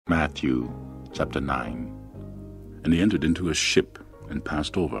Matthew chapter 9. And he entered into a ship, and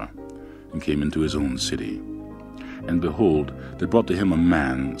passed over, and came into his own city. And behold, they brought to him a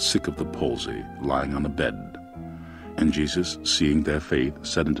man sick of the palsy, lying on a bed. And Jesus, seeing their faith,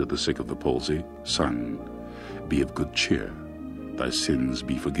 said unto the sick of the palsy, Son, be of good cheer, thy sins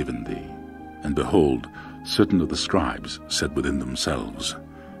be forgiven thee. And behold, certain of the scribes said within themselves,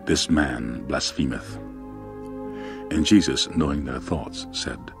 This man blasphemeth. And Jesus, knowing their thoughts,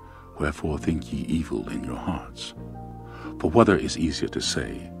 said, Wherefore think ye evil in your hearts? For whether is easier to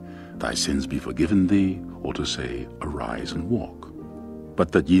say, Thy sins be forgiven thee, or to say, Arise and walk?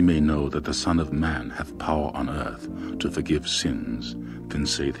 But that ye may know that the Son of Man hath power on earth to forgive sins, then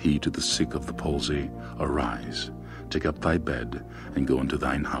saith he to the sick of the palsy, Arise, take up thy bed, and go into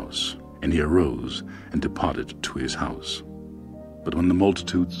thine house. And he arose, and departed to his house. But when the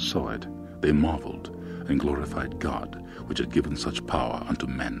multitudes saw it, they marveled, and glorified God, which had given such power unto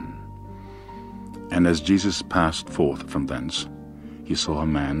men. And as Jesus passed forth from thence, he saw a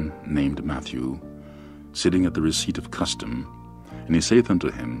man named Matthew, sitting at the receipt of custom, and he saith unto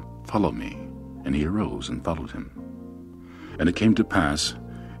him, Follow me. And he arose and followed him. And it came to pass,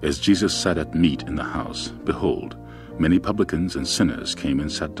 as Jesus sat at meat in the house, behold, many publicans and sinners came and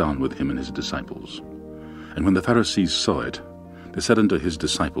sat down with him and his disciples. And when the Pharisees saw it, they said unto his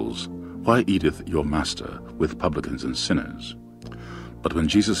disciples, Why eateth your master with publicans and sinners? But when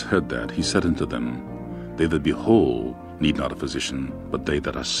Jesus heard that, he said unto them, They that be whole need not a physician, but they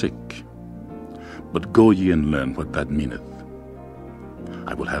that are sick. But go ye and learn what that meaneth.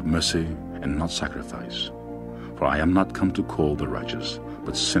 I will have mercy and not sacrifice, for I am not come to call the righteous,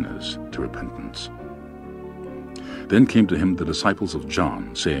 but sinners to repentance. Then came to him the disciples of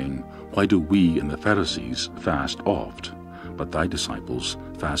John, saying, Why do we and the Pharisees fast oft, but thy disciples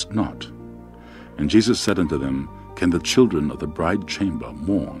fast not? And Jesus said unto them, Can the children of the bride chamber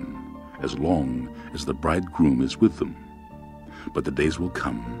mourn, as long as the bridegroom is with them? But the days will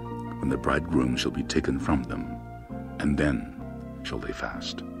come, when the bridegroom shall be taken from them, and then shall they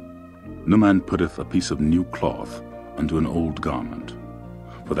fast. No man putteth a piece of new cloth unto an old garment,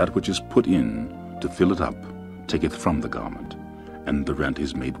 for that which is put in to fill it up taketh from the garment, and the rent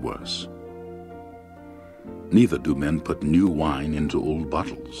is made worse. Neither do men put new wine into old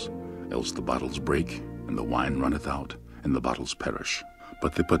bottles, else the bottles break, and the wine runneth out, and the bottles perish.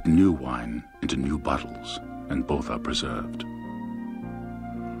 But they put new wine into new bottles, and both are preserved.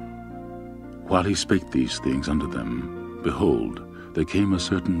 While he spake these things unto them, behold, there came a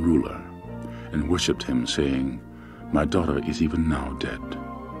certain ruler, and worshipped him, saying, My daughter is even now dead,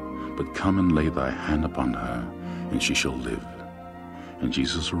 but come and lay thy hand upon her, and she shall live. And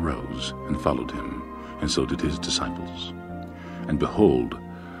Jesus arose and followed him, and so did his disciples. And behold,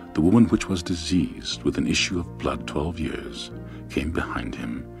 the woman which was diseased with an issue of blood 12 years came behind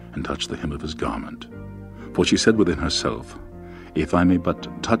him, and touched the hem of his garment. For she said within herself, If I may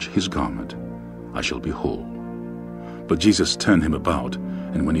but touch his garment, I shall be whole. But Jesus turned him about,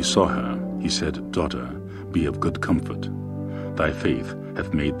 and when he saw her, he said, Daughter, be of good comfort. Thy faith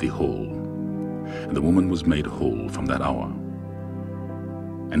hath made thee whole. And the woman was made whole from that hour.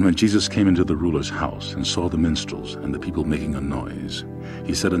 And when Jesus came into the ruler's house, and saw the minstrels and the people making a noise,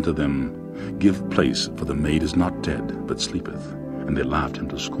 he said unto them, Give place, for the maid is not dead, but sleepeth. And they laughed him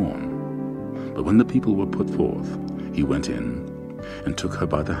to scorn. But when the people were put forth, he went in, and took her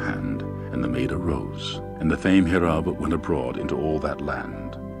by the hand, and the maid arose. And the fame hereof went abroad into all that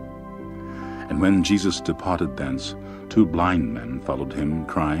land. And when Jesus departed thence, 2 blind men followed him,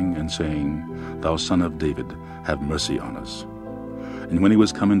 crying and saying, Thou Son of David, have mercy on us. And when he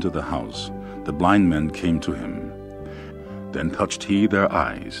was come into the house, the blind men came to him. Then touched he their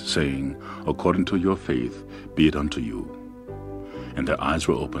eyes, saying, According to your faith be it unto you. And their eyes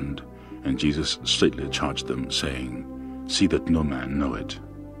were opened, and Jesus straitly charged them, saying, See that no man know it.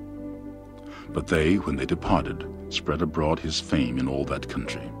 But they, when they departed, spread abroad his fame in all that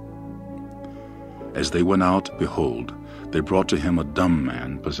country. As they went out, behold, they brought to him a dumb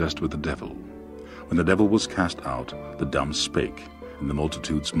man possessed with the devil. When the devil was cast out, the dumb spake, and the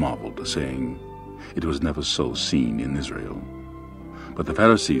multitudes marveled, saying, It was never so seen in Israel. But the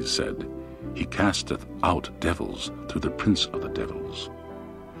Pharisees said, He casteth out devils through the prince of the devils.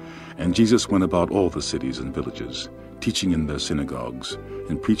 And Jesus went about all the cities and villages, teaching in their synagogues,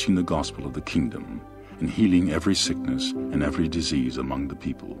 and preaching the gospel of the kingdom, and healing every sickness and every disease among the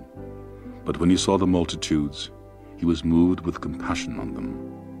people. But when he saw the multitudes, he was moved with compassion on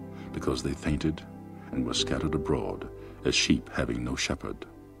them, because they fainted and were scattered abroad, as sheep having no shepherd.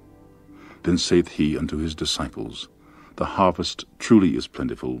 Then saith he unto his disciples, The harvest truly is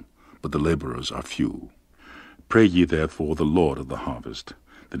plentiful, but the laborers are few. Pray ye therefore the Lord of the harvest,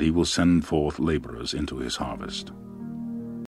 that he will send forth laborers into his harvest.